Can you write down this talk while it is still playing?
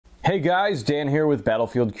Hey guys, Dan here with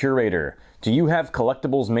Battlefield Curator. Do you have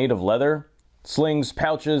collectibles made of leather? Slings,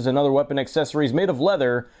 pouches, and other weapon accessories made of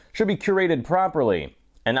leather should be curated properly.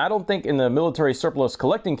 And I don't think in the military surplus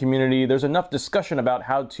collecting community there's enough discussion about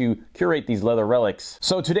how to curate these leather relics.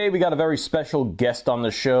 So today we got a very special guest on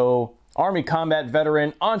the show, Army combat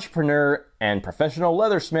veteran, entrepreneur, and professional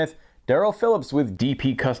leathersmith, Darel Phillips with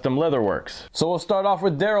DP Custom Leatherworks. So we'll start off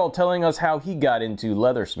with Darel telling us how he got into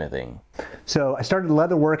leathersmithing. So I started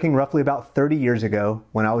leatherworking roughly about 30 years ago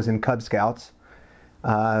when I was in Cub Scouts.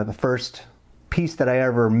 The first piece that I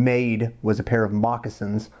ever made was a pair of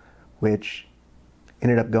moccasins, which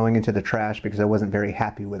ended up going into the trash because I wasn't very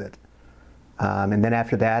happy with it. And then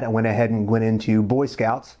after that, I went ahead and went into Boy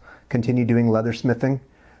Scouts, continued doing leathersmithing,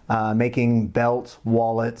 making belts,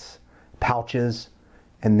 wallets, pouches,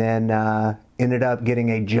 and then ended up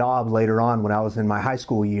getting a job later on when I was in my high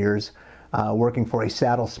school years, working for a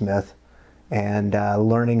saddlesmith and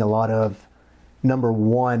learning a lot of, number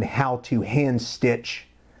one, how to hand stitch,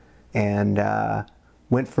 and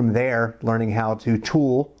went from there learning how to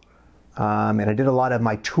tool. And I did a lot of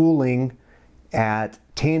my tooling at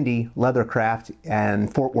Tandy Leathercraft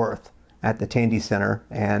and Fort Worth at the Tandy Center.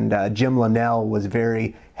 And Jim Linnell was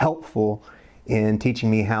very helpful in teaching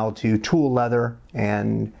me how to tool leather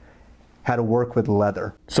and how to work with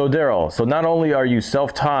leather. So Darel, so not only are you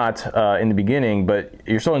self-taught in the beginning, but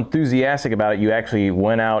you're so enthusiastic about it, you actually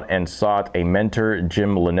went out and sought a mentor,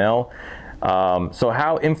 Jim Linnell. So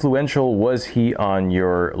how influential was he on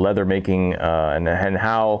your leather making and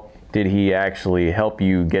how did he actually help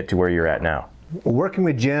you get to where you're at now? Working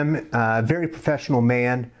with Jim, very professional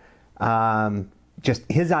man, just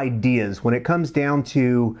his ideas when it comes down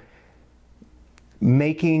to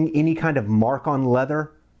making any kind of mark on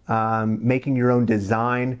leather, making your own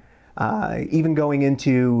design, even going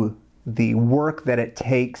into the work that it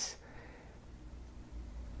takes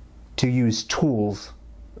to use tools.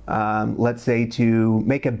 Let's say to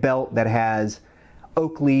make a belt that has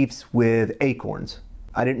oak leaves with acorns.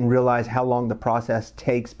 I didn't realize how long the process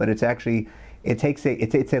takes, but it's actually, it's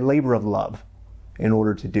a labor of love in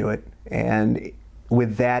order to do it. And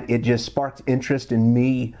with that, it just sparked interest in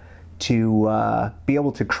me to be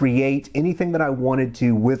able to create anything that I wanted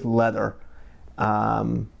to with leather,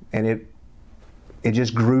 and it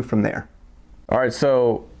just grew from there. All right,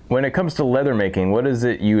 so when it comes to leather making, what is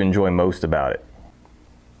it you enjoy most about it?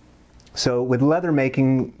 So with leather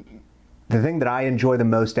making, the thing that I enjoy the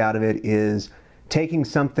most out of it is taking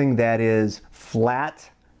something that is flat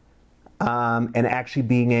and actually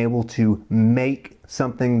being able to make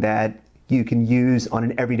something that you can use on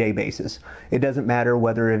an everyday basis. It doesn't matter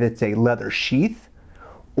whether if it's a leather sheath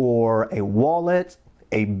or a wallet,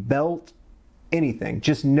 a belt, anything.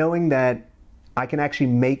 Just knowing that I can actually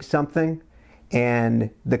make something and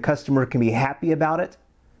the customer can be happy about it,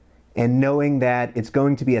 and knowing that it's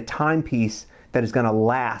going to be a timepiece that is going to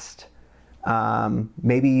last,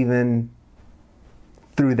 maybe even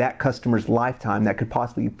through that customer's lifetime, that could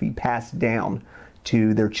possibly be passed down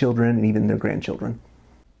to their children and even their grandchildren.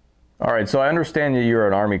 All right, so I understand that you're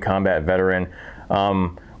an Army combat veteran.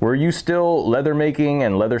 Were you still leather making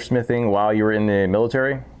and leathersmithing while you were in the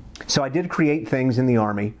military? So I did create things in the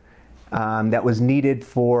Army that was needed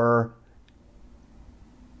for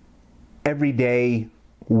everyday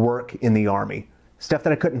work in the Army. Stuff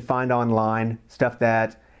that I couldn't find online, stuff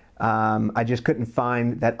that I just couldn't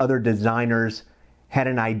find that other designers had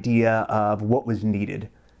an idea of what was needed.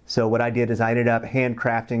 So what I did is I ended up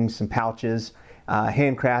handcrafting some pouches,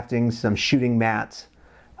 handcrafting some shooting mats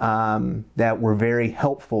that were very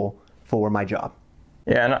helpful for my job.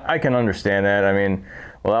 Yeah, and I can understand that. I mean,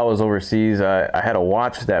 while I was overseas, I had a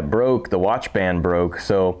watch that broke, the watch band broke,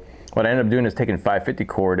 so what I ended up doing is taking 550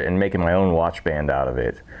 cord and making my own watch band out of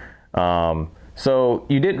it. So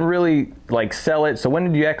you didn't really like sell it. So when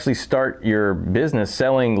did you actually start your business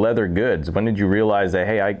selling leather goods? When did you realize that,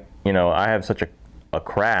 hey, I have such a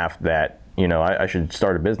craft that, I should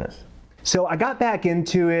start a business? So I got back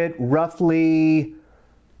into it roughly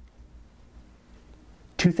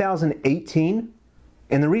 2018.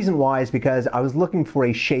 And the reason why is because I was looking for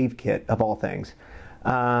a shave kit, of all things,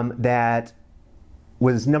 that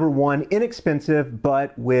was, number one, inexpensive,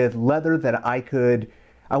 but with leather that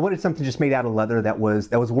I wanted something just made out of leather that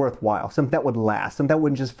was worthwhile, something that would last, something that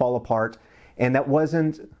wouldn't just fall apart, and that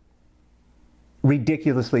wasn't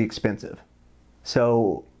ridiculously expensive.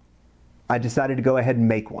 So I decided to go ahead and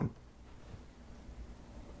make one.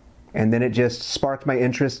 And then it just sparked my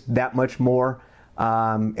interest that much more.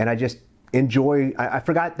 And I just enjoy, I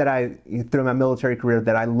forgot that through my military career,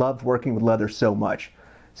 that I loved working with leather so much.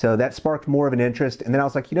 So that sparked more of an interest. And then I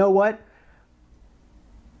was like, you know what?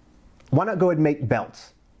 Why not go ahead and make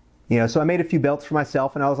belts? You know, so I made a few belts for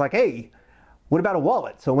myself, and I was like, hey, what about a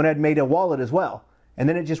wallet? So I went ahead and made a wallet as well. And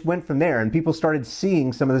then it just went from there, and people started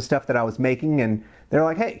seeing some of the stuff that I was making, and they're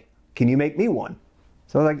like, hey, can you make me one?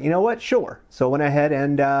 So I was like, you know what, sure. So I went ahead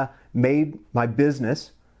and made my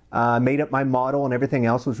business, made up my model and everything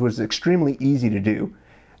else, which was extremely easy to do.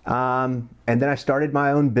 And then I started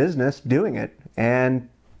my own business doing it, and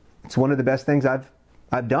it's one of the best things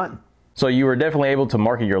I've done. So you were definitely able to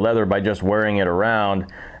market your leather by just wearing it around,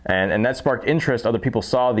 and that sparked interest. Other people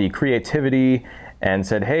saw the creativity and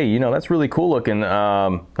said, hey, you know, that's really cool looking.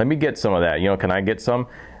 Let me get some of that. You know, can I get some?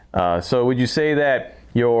 So would you say that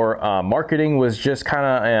your marketing was just kind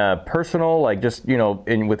of personal, like just, you know,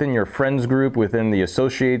 within your friends group, within the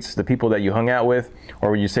associates, the people that you hung out with?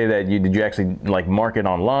 Or would you say that did you actually like market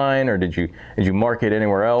online, or did you market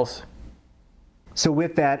anywhere else? So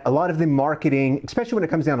with that, a lot of the marketing, especially when it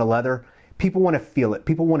comes down to leather, people want to feel it.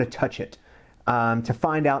 People want to touch it to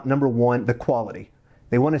find out, number one, the quality.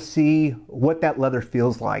 They want to see what that leather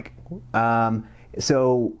feels like.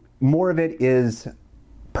 So more of it is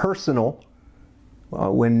personal.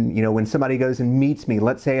 When somebody goes and meets me,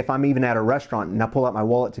 let's say if I'm even at a restaurant and I pull out my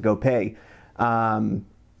wallet to go pay,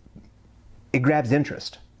 it grabs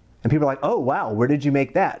interest. And people are like, oh, wow, where did you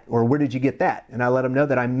make that? Or where did you get that? And I let them know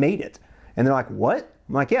that I made it. And they're like, what?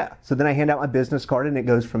 I'm like, yeah. So then I hand out my business card and it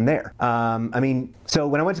goes from there. So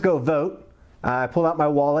when I went to go vote, I pulled out my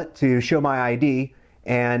wallet to show my ID,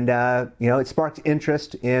 and it sparked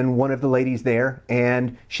interest in one of the ladies there,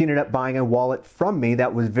 and she ended up buying a wallet from me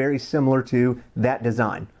that was very similar to that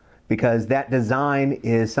design, because that design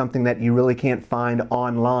is something that you really can't find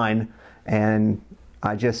online, and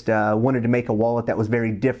I just wanted to make a wallet that was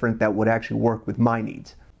very different, that would actually work with my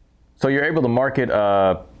needs. So you're able to market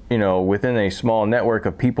within a small network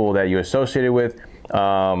of people that you associated with.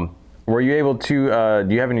 Were you able to,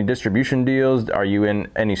 do you have any distribution deals? Are you in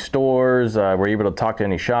any stores? Were you able to talk to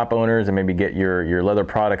any shop owners and maybe get your leather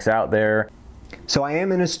products out there? So I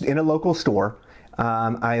am in a local store.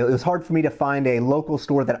 It was hard for me to find a local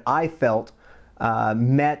store that I felt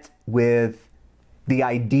met with the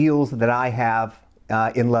ideals that I have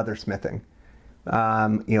in leathersmithing.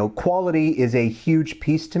 Quality is a huge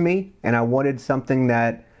piece to me, and I wanted something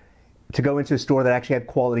to go into a store that actually had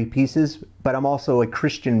quality pieces, but I'm also a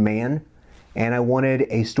Christian man, and I wanted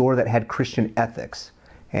a store that had Christian ethics.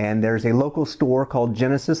 And there's a local store called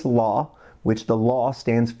Genesis Law, which the law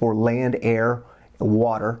stands for land, air,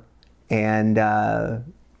 water. And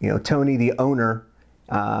Tony, the owner,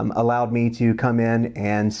 allowed me to come in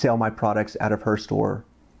and sell my products out of her store,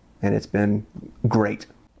 and it's been great.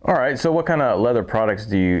 All right, so what kind of leather products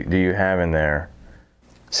do you have in there?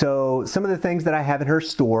 So some of the things that I have in her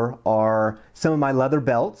store are some of my leather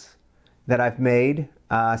belts that I've made,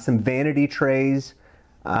 some vanity trays.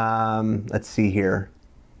 Let's see here.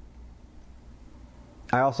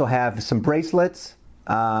 I also have some bracelets,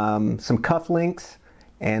 some cufflinks,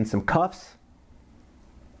 and some cuffs,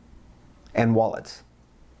 and wallets.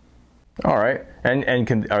 All right,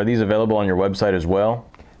 and are these available on your website as well?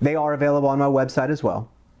 They are available on my website as well.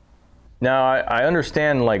 Now, I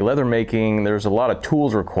understand, like leather making, there's a lot of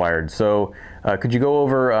tools required. So could you go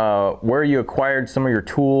over where you acquired some of your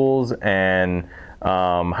tools and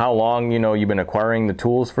how long you've been acquiring the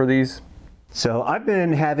tools for these? So I've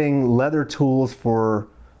been having leather tools for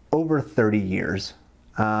over 30 years.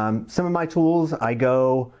 Some of my tools I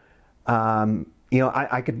go,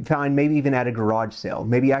 I could find maybe even at a garage sale.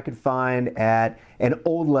 Maybe I could find at an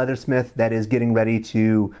old leathersmith that is getting ready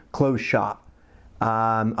to close shop.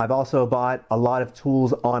 I've also bought a lot of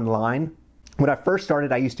tools online. When I first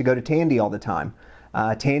started, I used to go to Tandy all the time.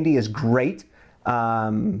 Tandy is great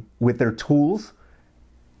with their tools,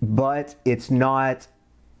 but it's not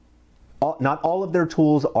all of their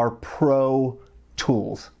tools are pro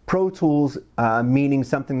tools. Pro tools meaning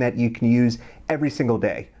something that you can use every single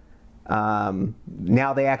day.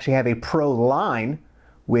 Now they actually have a pro line,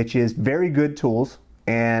 which is very good tools,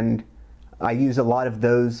 and I use a lot of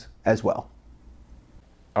those as well.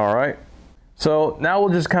 All right. So now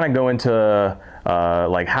we'll just kind of go into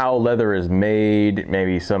like how leather is made,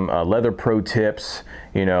 maybe some leather pro tips,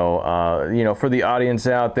 for the audience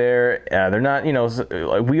out there. They're not,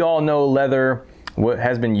 like we all know leather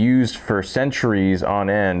has been used for centuries on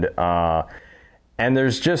end. And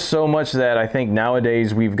there's just so much that I think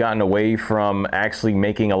nowadays we've gotten away from actually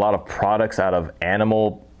making a lot of products out of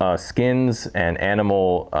animal skins and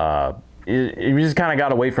animal we just kind of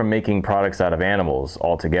got away from making products out of animals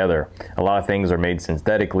altogether. A lot of things are made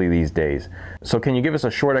synthetically these days. So can you give us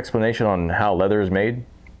a short explanation on how leather is made?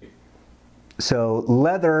 So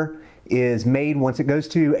leather is made once it goes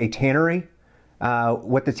to a tannery.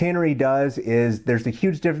 What the tannery does is there's a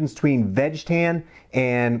huge difference between veg tan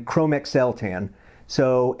and chrome XL tan.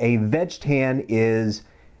 So a veg tan is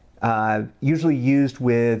usually used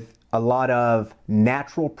with a lot of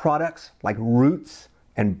natural products like roots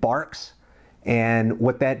and barks. And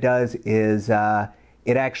what that does is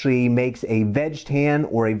it actually makes a veg tan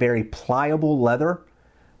or a very pliable leather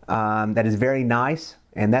that is very nice.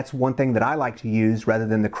 And that's one thing that I like to use rather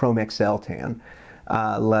than the Chrome XL tan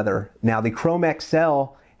leather. Now the Chrome XL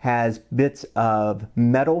has bits of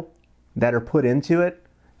metal that are put into it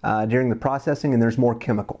during the processing, and there's more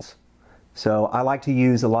chemicals. So I like to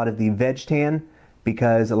use a lot of the veg tan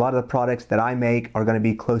because a lot of the products that I make are going to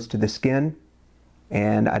be close to the skin,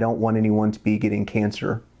 and I don't want anyone to be getting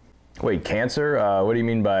cancer. Wait, cancer? What do you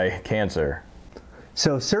mean by cancer?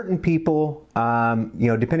 So certain people,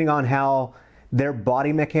 depending on how their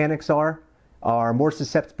body mechanics are more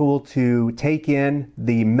susceptible to take in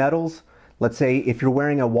the metals. Let's say if you're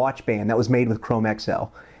wearing a watch band that was made with Chrome XL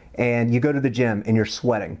and you go to the gym and you're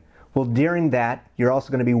sweating. Well, during that, you're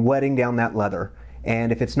also going to be wetting down that leather.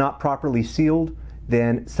 And if it's not properly sealed,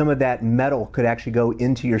 then some of that metal could actually go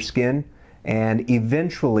into your skin, and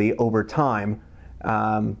eventually over time,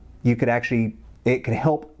 it could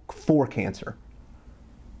help for cancer.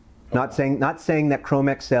 Not saying that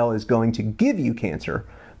Chrome XL is going to give you cancer,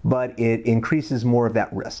 but it increases more of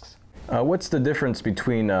that risks. What's the difference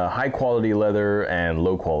between high quality leather and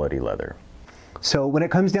low quality leather? So when it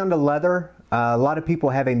comes down to leather, a lot of people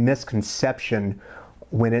have a misconception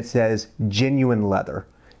when it says genuine leather.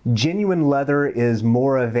 Genuine leather is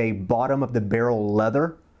more of a bottom of the barrel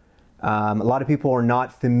leather. A lot of people are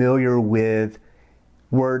not familiar with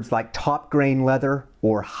words like top grain leather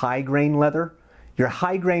or high grain leather. Your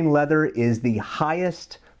high grain leather is the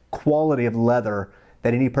highest quality of leather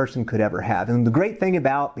that any person could ever have. And the great thing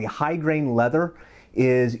about the high grain leather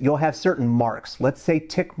is you'll have certain marks, let's say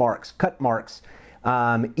tick marks, cut marks,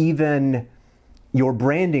 even your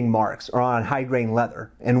branding marks are on high grain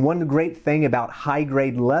leather. And one great thing about high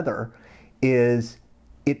grade leather is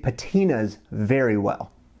it patinas very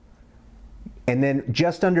well. And then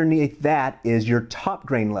just underneath that is your top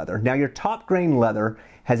grain leather. Now your top grain leather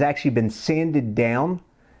has actually been sanded down.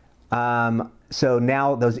 So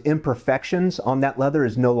now those imperfections on that leather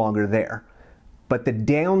is no longer there. But the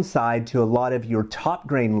downside to a lot of your top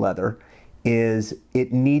grain leather is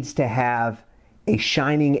it needs to have a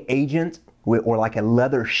shining agent or like a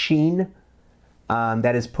leather sheen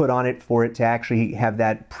that is put on it for it to actually have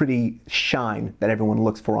that pretty shine that everyone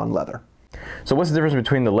looks for on leather. So what's the difference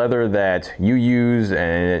between the leather that you use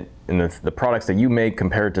and the products that you make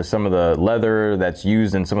compared to some of the leather that's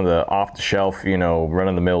used in some of the off-the-shelf,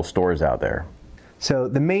 run-of-the-mill stores out there? So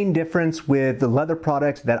the main difference with the leather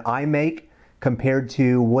products that I make compared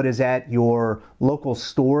to what is at your local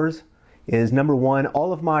stores is, number one,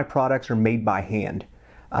 all of my products are made by hand.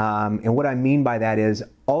 And what I mean by that is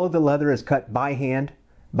all of the leather is cut by hand,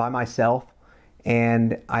 by myself,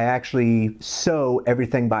 and I actually sew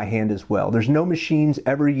everything by hand as well. There's no machines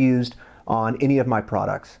ever used on any of my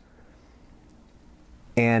products.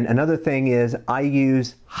 And another thing is I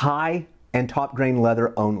use high and top grain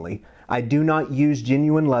leather only. I do not use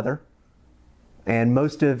genuine leather. And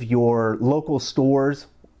most of your local stores,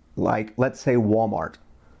 like let's say Walmart,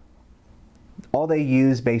 all they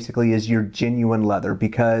use basically is your genuine leather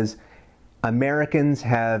because Americans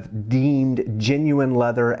have deemed genuine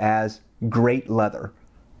leather as great leather.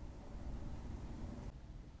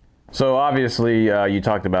 So obviously you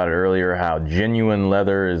talked about it earlier how genuine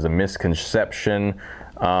leather is a misconception.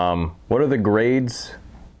 What are the grades?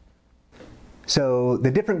 So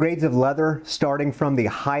the different grades of leather, starting from the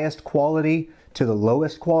highest quality to the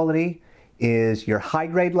lowest quality, is your high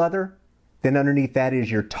grade leather. Then underneath that is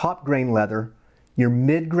your top grain leather, your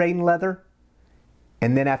mid grain leather,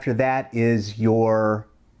 and then after that is your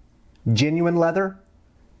genuine leather.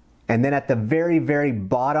 And then at the very, very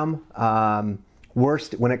bottom,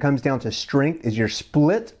 worst when it comes down to strength, is your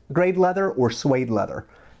split grade leather or suede leather.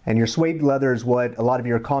 And your suede leather is what a lot of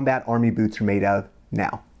your combat army boots are made of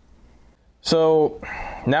now. So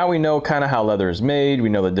now we know kind of how leather is made, we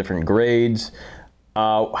know the different grades.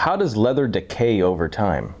 How does leather decay over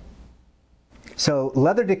time? So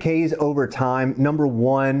leather decays over time, number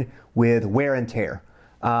one, with wear and tear.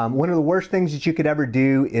 One of the worst things that you could ever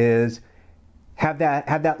do is have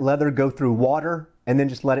that leather go through water and then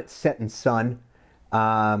just let it set in sun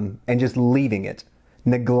and just leaving it.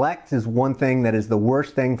 Neglect is one thing that is the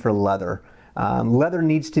worst thing for leather. Leather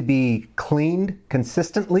needs to be cleaned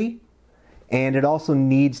consistently, and it also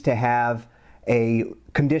needs to have a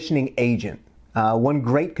conditioning agent. One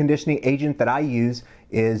great conditioning agent that I use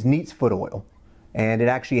is neat's foot oil, and it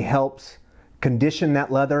actually helps condition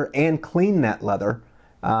that leather and clean that leather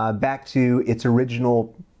back to its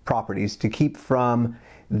original properties to keep from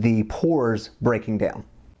the pores breaking down.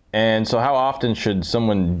 And so how often should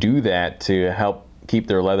someone do that to help keep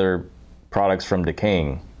their leather products from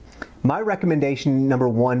decaying? My recommendation, number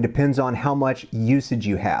one, depends on how much usage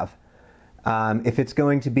you have. If it's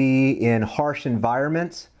going to be in harsh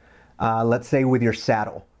environments, let's say with your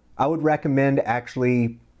saddle, I would recommend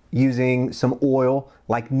actually using some oil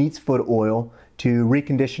like neat's foot oil to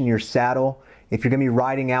recondition your saddle. If you're going to be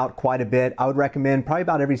riding out quite a bit, I would recommend probably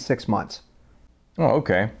about every 6 months. Oh,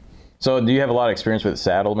 okay. So do you have a lot of experience with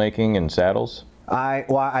saddle making and saddles?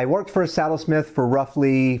 I worked for a saddlesmith for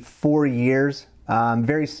roughly 4 years,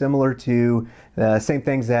 very similar to the same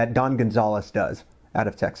things that Don Gonzalez does out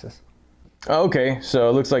of Texas. Okay, so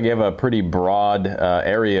it looks like you have a pretty broad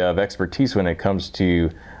area of expertise when it comes to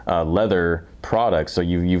leather products. So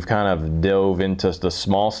you've kind of dove into the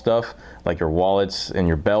small stuff like your wallets and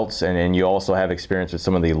your belts, and you also have experience with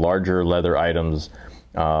some of the larger leather items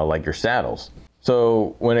like your saddles.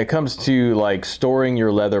 So when it comes to like storing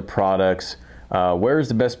your leather products, where is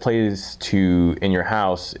the best place in your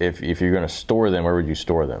house if you're going to store them? Where would you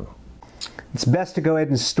store them? It's best to go ahead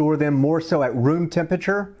and store them more so at room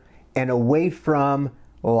temperature and away from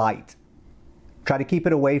light. Try to keep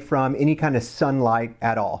it away from any kind of sunlight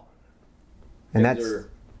at all. And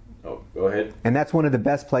oh, go ahead. And that's one of the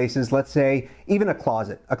best places. Let's say even a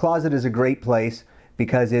closet. A closet is a great place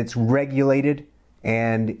because it's regulated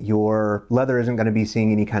and your leather isn't going to be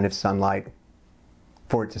seeing any kind of sunlight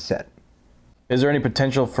for it to set. Is there any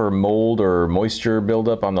potential for mold or moisture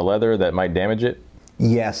buildup on the leather that might damage it?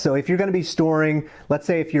 Yes. So if you're going to be storing, let's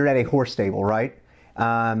say if you're at a horse stable, right?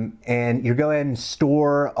 And you go ahead and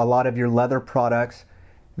store a lot of your leather products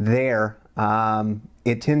there,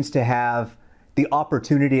 it tends to have the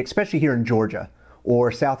opportunity, especially here in Georgia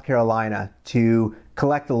or South Carolina, to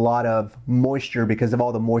collect a lot of moisture because of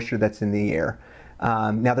all the moisture that's in the air.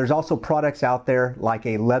 Now there's also products out there like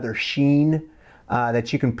a leather sheen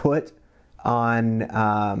that you can put on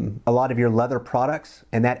a lot of your leather products,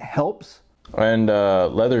 and that helps. And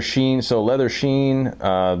leather sheen, so leather sheen,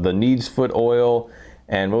 the neat's foot oil,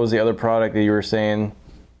 and what was the other product that you were saying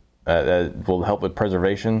that will help with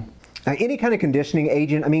preservation? Any kind of conditioning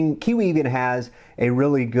agent. I mean, Kiwi even has a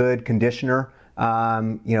really good conditioner.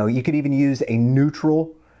 You know, you could even use a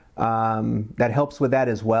neutral that helps with that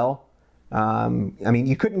as well. I mean,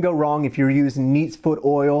 you couldn't go wrong if you're using neat's foot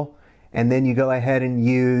oil and then you go ahead and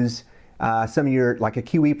use some of your, like a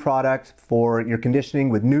Kiwi product for your conditioning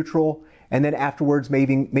with neutral, and then afterwards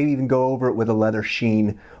maybe even go over it with a leather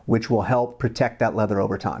sheen, which will help protect that leather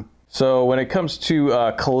over time. So when it comes to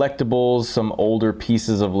collectibles, some older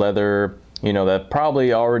pieces of leather, you know, that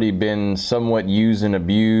probably already been somewhat used and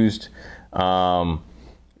abused,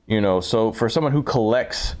 you know, so for someone who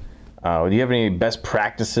collects, do you have any best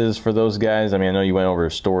practices for those guys? I mean, I know you went over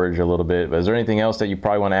storage a little bit, but is there anything else that you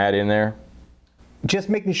probably want to add in there? Just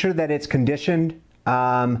making sure that it's conditioned.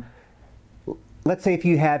 Let's say if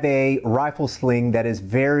you have a rifle sling that is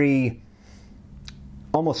very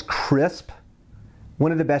almost crisp,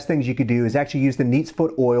 one of the best things you could do is actually use the neat's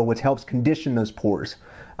foot oil, which helps condition those pores.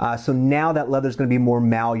 So now that leather is going to be more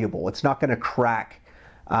malleable. It's not going to crack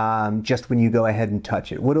just when you go ahead and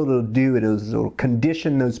touch it. What it'll do is it'll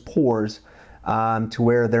condition those pores to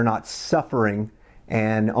where they're not suffering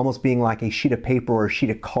and almost being like a sheet of paper or a sheet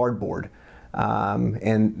of cardboard.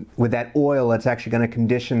 And with that oil, it's actually going to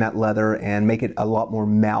condition that leather and make it a lot more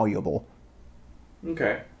malleable.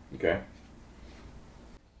 Okay, okay.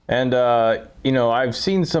 And, you know, I've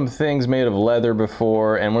seen some things made of leather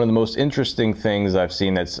before, and one of the most interesting things I've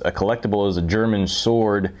seen that's a collectible is a German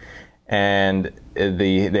sword, and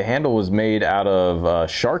the handle was made out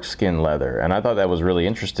of shark skin leather, and I thought that was really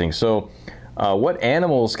interesting. So what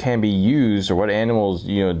animals can be used, or what animals,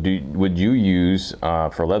 you know, would you use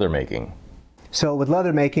for leather making? So with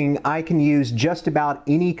leather making, I can use just about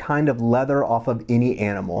any kind of leather off of any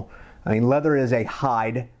animal. I mean, leather is a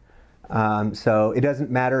hide, so it doesn't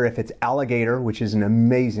matter if it's alligator, which is an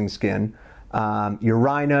amazing skin, your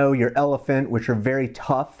rhino, your elephant, which are very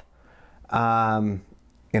tough,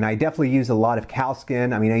 and I definitely use a lot of cow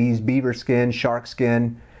skin. I mean, I use beaver skin, shark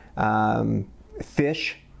skin,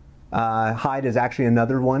 fish. Hide is actually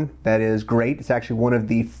another one that is great. It's actually one of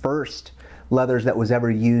the first leathers that was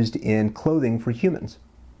ever used in clothing for humans.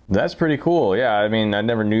 That's pretty cool. Yeah, I mean, I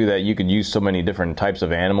never knew that you could use so many different types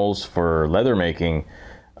of animals for leather making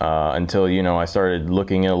until, you know, I started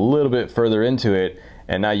looking a little bit further into it,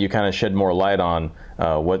 and now you kind of shed more light on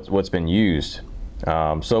what's been used.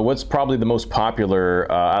 So what's probably the most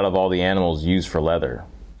popular out of all the animals used for leather?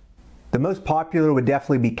 The most popular would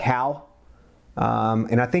definitely be cow.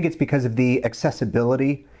 And I think it's because of the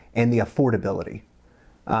accessibility and the affordability.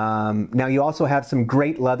 Now you also have some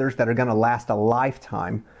great leathers that are going to last a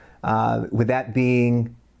lifetime, with that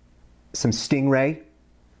being some stingray,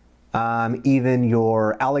 even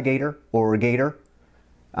your alligator or gator,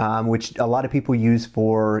 which a lot of people use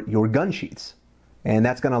for your gun sheaths. And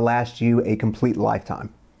that's going to last you a complete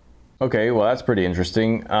lifetime. Okay, well that's pretty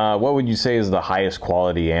interesting. What would you say is the highest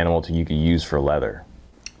quality animal you could use for leather?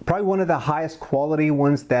 Probably one of the highest quality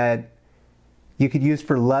ones that you could use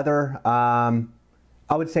for leather,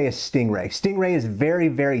 I would say a stingray. Stingray is very,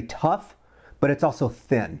 very tough, but it's also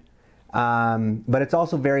thin. But it's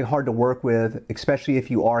also very hard to work with, especially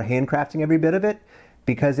if you are handcrafting every bit of it,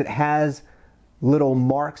 because it has little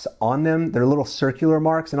marks on them. They're little circular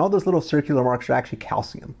marks, and all those little circular marks are actually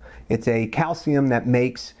calcium. It's a calcium that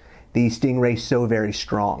makes the stingray so very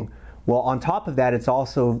strong. Well, on top of that, it's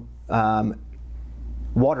also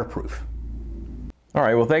waterproof. All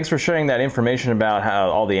right, well thanks for sharing that information about how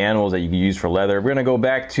all the animals that you can use for leather. We're gonna go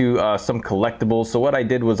back to some collectibles. So what I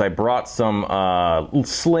did was I brought some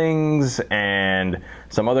slings and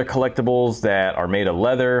some other collectibles that are made of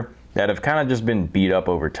leather that have kind of just been beat up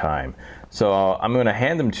over time. So I'm gonna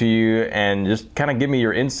hand them to you and just kind of give me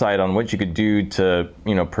your insight on what you could do to,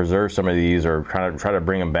 you know, preserve some of these or try to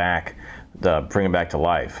bring them back to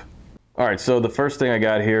life. All right, so the first thing I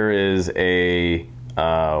got here is a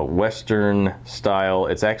Western style.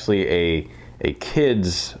 It's actually a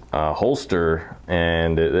kid's holster,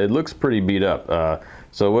 and it looks pretty beat up.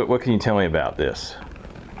 So what can you tell me about this?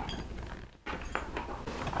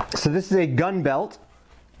 So this is a gun belt.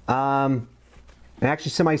 And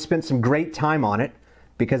actually somebody spent some great time on it,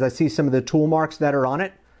 because I see some of the tool marks that are on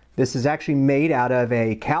it. This is actually made out of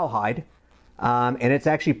a cowhide, and it's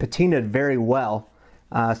actually patinaed very well.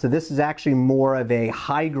 So this is actually more of a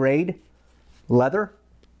high grade leather.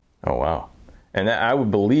 Oh wow. And that, I would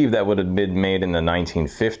believe that would have been made in the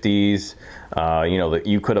 1950s. You know, that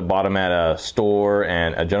you could have bought them at a store,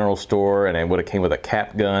 and a general store, and it would have came with a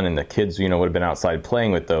cap gun, and the kids, you know, would have been outside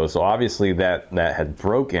playing with those. So obviously that had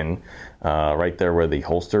broken right there where the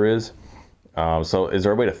holster is. So is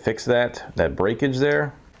there a way to fix that breakage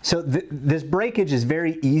there? So this breakage is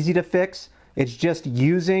very easy to fix. It's just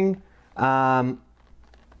using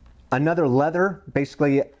another leather,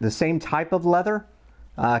 basically the same type of leather,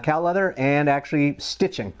 cow leather, and actually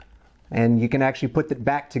stitching. And you can actually put it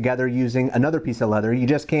back together using another piece of leather. You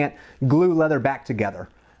just can't glue leather back together.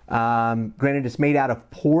 Granted, it's made out of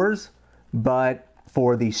pores, but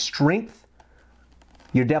for the strength,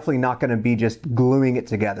 you're definitely not going to be just gluing it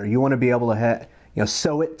together. You want to be able to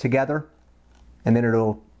sew it together, and then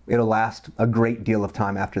it'll last a great deal of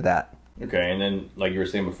time after that. Okay, and then like you were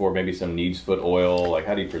saying before, maybe some neat's foot oil. Like,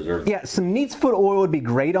 how do you preserve it? Yeah, some neat's foot oil would be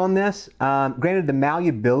great on this. Granted, the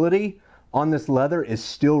malleability on this leather is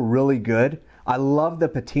still really good. I love the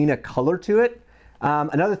patina color to it.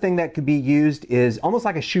 Another thing that could be used is almost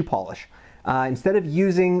like a shoe polish. Instead of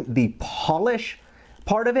using the polish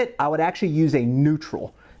part of it, I would actually use a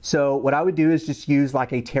neutral. So what I would do is just use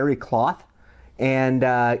like a terry cloth, and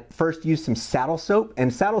first use some saddle soap.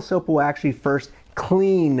 And saddle soap will actually first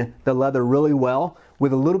clean the leather really well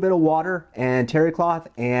with a little bit of water and terry cloth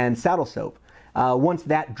and saddle soap. Once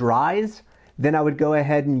that dries, then I would go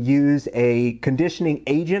ahead and use a conditioning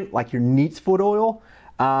agent like your neat's foot oil.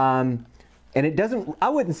 And it doesn't, I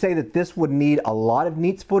wouldn't say that this would need a lot of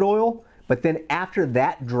neat's foot oil, but then after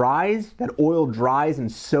that dries, that oil dries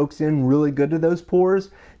and soaks in really good to those pores,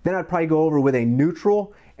 then I'd probably go over with a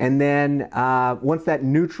neutral. And then once that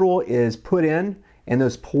neutral is put in and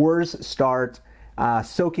those pores start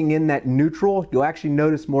soaking in that neutral, you'll actually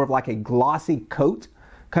notice more of like a glossy coat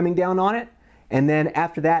coming down on it. And then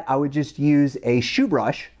after that, I would just use a shoe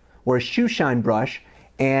brush or a shoe shine brush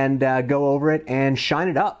and go over it and shine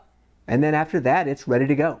it up. And then after that, it's ready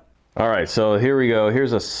to go. All right, so here we go.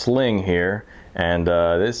 Here's a sling here, and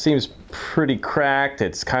this seems pretty cracked.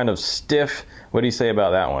 It's kind of stiff. What do you say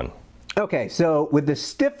about that one? Okay, so with the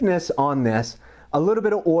stiffness on this, a little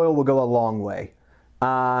bit of oil will go a long way.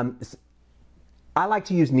 I like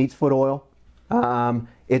to use neat's foot oil.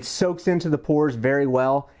 It soaks into the pores very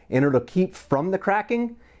well, and it'll keep from the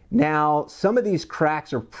cracking. Now, some of these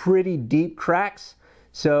cracks are pretty deep cracks,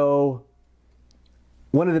 so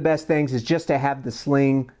one of the best things is just to have the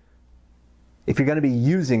sling, if you're going to be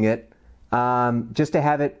using it, just to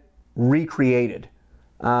have it recreated.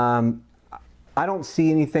 I don't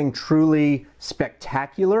see anything truly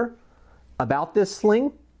spectacular about this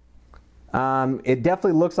sling. It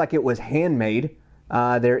definitely looks like it was handmade.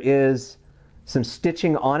 There is some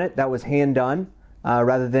stitching on it that was hand done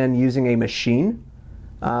rather than using a machine,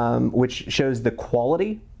 which shows the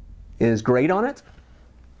quality is great on it.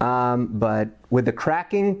 But with the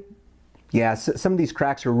cracking, yeah, some of these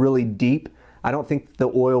cracks are really deep. I don't think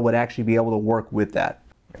the oil would actually be able to work with that.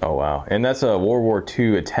 Oh wow, and that's a World War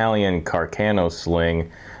II Italian Carcano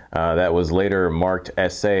sling that was later marked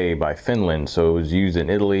SA by Finland, so it was used in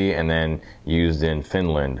Italy and then used in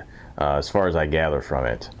Finland, as far as I gather from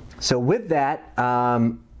it. So with that,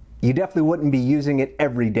 you definitely wouldn't be using it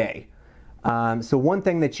every day. So one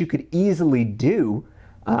thing that you could easily do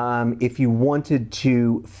if you wanted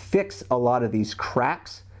to fix a lot of these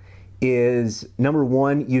cracks is, number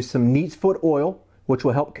one, use some neat's foot oil, which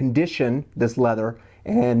will help condition this leather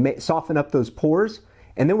and soften up those pores.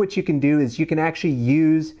 And then what you can do is you can actually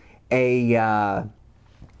use a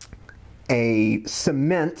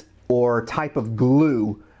cement or type of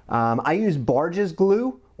glue. I use Barge's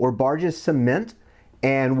glue or Barge's cement,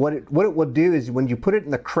 and what it will do is when you put it in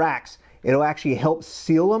the cracks, it'll actually help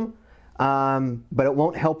seal them, but it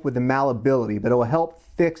won't help with the malleability, but it will help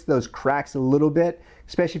fix those cracks a little bit,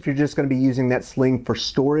 especially if you're just going to be using that sling for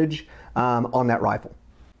storage on that rifle.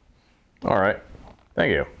 All right,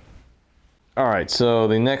 thank you. All right, so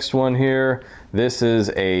the next one here, this is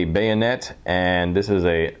a bayonet, and this is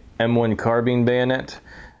a M1 carbine bayonet,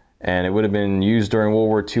 and it would have been used during World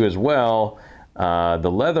War II as well.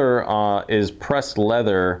 The leather is pressed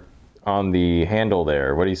leather on the handle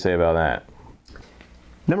there. What do you say about that?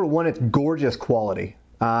 Number one, it's gorgeous quality.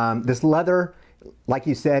 This leather, like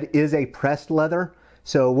you said, is a pressed leather.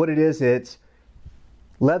 So what it is, it's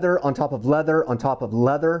leather on top of leather on top of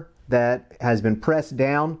leather that has been pressed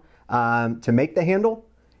down to make the handle.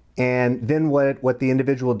 And then what the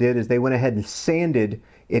individual did is they went ahead and sanded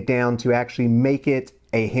it down to actually make it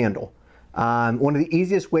a handle. One of the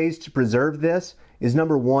easiest ways to preserve this is,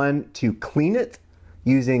 number one, to clean it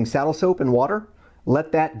using saddle soap and water.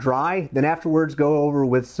 Let that dry, then afterwards go over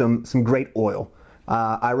with some great oil.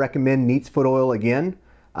 I recommend neat's foot oil again,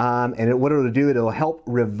 and what it'll do, it'll help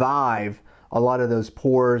revive a lot of those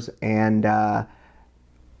pores and help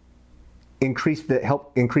increase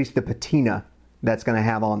the patina that's going to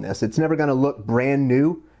have on this. It's never going to look brand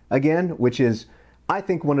new again, which is, I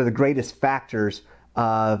think, one of the greatest factors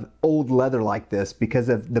of old leather like this, because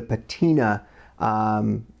of the patina,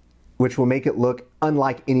 which will make it look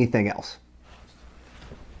unlike anything else.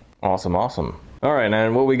 Awesome, awesome. All right,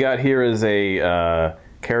 and what we got here is a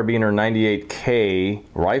Carabiner 98K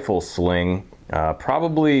rifle sling,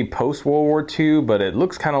 probably post-World War II, but it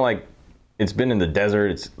looks kind of like it's been in the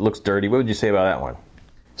desert. It looks dirty. What would you say about that one?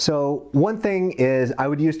 So one thing is I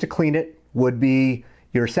would use to clean it would be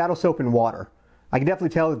your saddle soap and water. I can definitely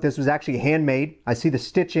tell that this was actually handmade. I see the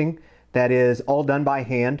stitching that is all done by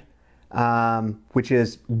hand, which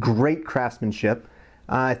is great craftsmanship.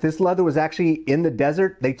 If this leather was actually in the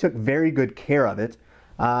desert, they took very good care of it.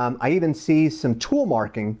 I even see some tool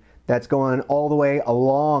marking that's going all the way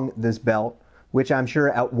along this belt, which I'm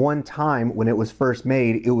sure at one time when it was first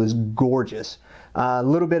made, it was gorgeous. A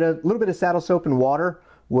little bit of saddle soap and water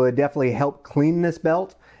would definitely help clean this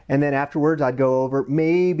belt. And then afterwards, I'd go over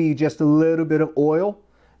maybe just a little bit of oil.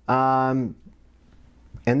 And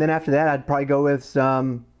then after that, I'd probably go with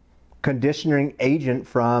some conditioning agent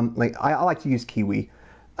from, I like to use Kiwi.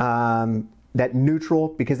 That neutral,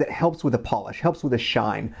 because it helps with the polish, helps with the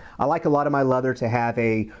shine. I like a lot of my leather to have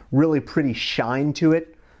a really pretty shine to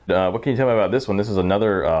it. What can you tell me about this one? This is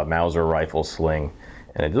another Mauser rifle sling,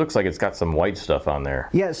 and it looks like it's got some white stuff on there.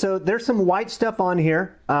 Yeah, so there's some white stuff on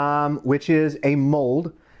here, which is a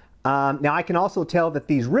mold. Now I can also tell that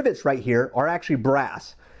these rivets right here are actually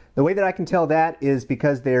brass. The way that I can tell that is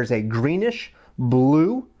because there's a greenish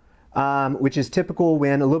blue, which is typical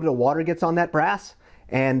when a little bit of water gets on that brass,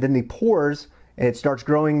 and then the pores, it starts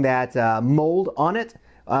growing that mold on it.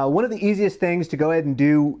 One of the easiest things to go ahead and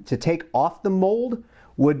do to take off the mold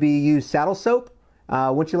would be use saddle soap.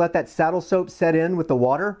 Once you let that saddle soap set in with the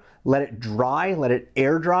water, let it dry, let it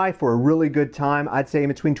air dry for a really good time. I'd say in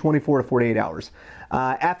between 24 to 48 hours.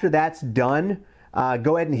 After that's done,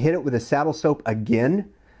 go ahead and hit it with a saddle soap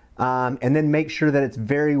again, and then make sure that it's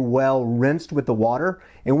very well rinsed with the water.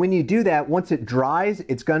 And when you do that, once it dries,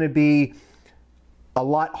 it's going to be a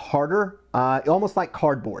lot harder, almost like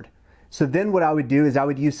cardboard. So then what I would do is I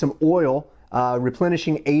would use some oil,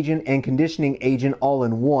 replenishing agent and conditioning agent all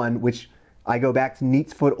in one, which I go back to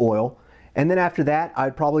neat's foot oil. And then after that,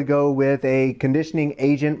 I'd probably go with a conditioning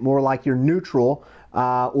agent, more like your neutral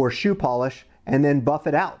or shoe polish, and then buff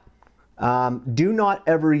it out. Do not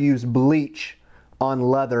ever use bleach on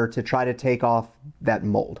leather to try to take off that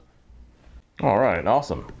mold. All right,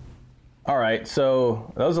 awesome. All right,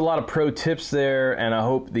 so that was a lot of pro tips there, and I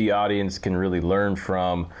hope the audience can really learn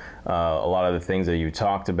from a lot of the things that you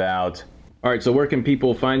talked about. All right, so where can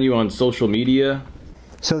people find you on social media?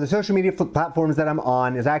 So the social media platforms that I'm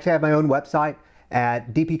on is actually I have my own website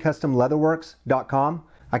at dpcustomleatherworks.com.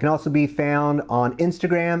 I can also be found on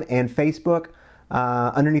Instagram and Facebook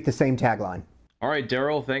underneath the same tagline. All right,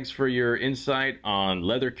 Darel, thanks for your insight on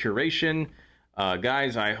leather curation.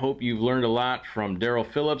 Guys, I hope you've learned a lot from Darel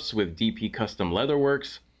Phillips with DP Custom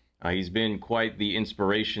Leatherworks. He's been quite the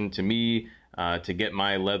inspiration to me to get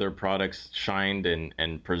my leather products shined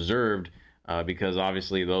and preserved because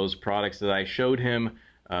obviously those products that I showed him,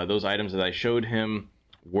 those items that I showed him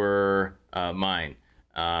were mine.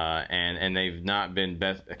 And they've not been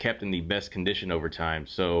kept in the best condition over time.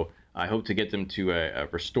 So I hope to get them to a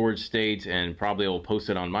restored state, and probably will post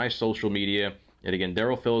it on my social media. And again,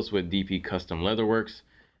 Darel Phillips with DP Custom Leatherworks.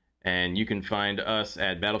 And you can find us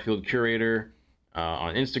at Battlefield Curator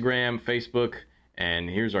on Instagram, Facebook, and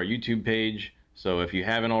here's our YouTube page. So if you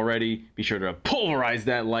haven't already, be sure to pulverize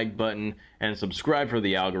that like button and subscribe for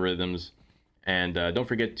the algorithms. And don't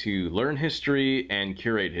forget to learn history and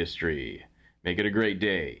curate history. Make it a great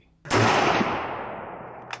day.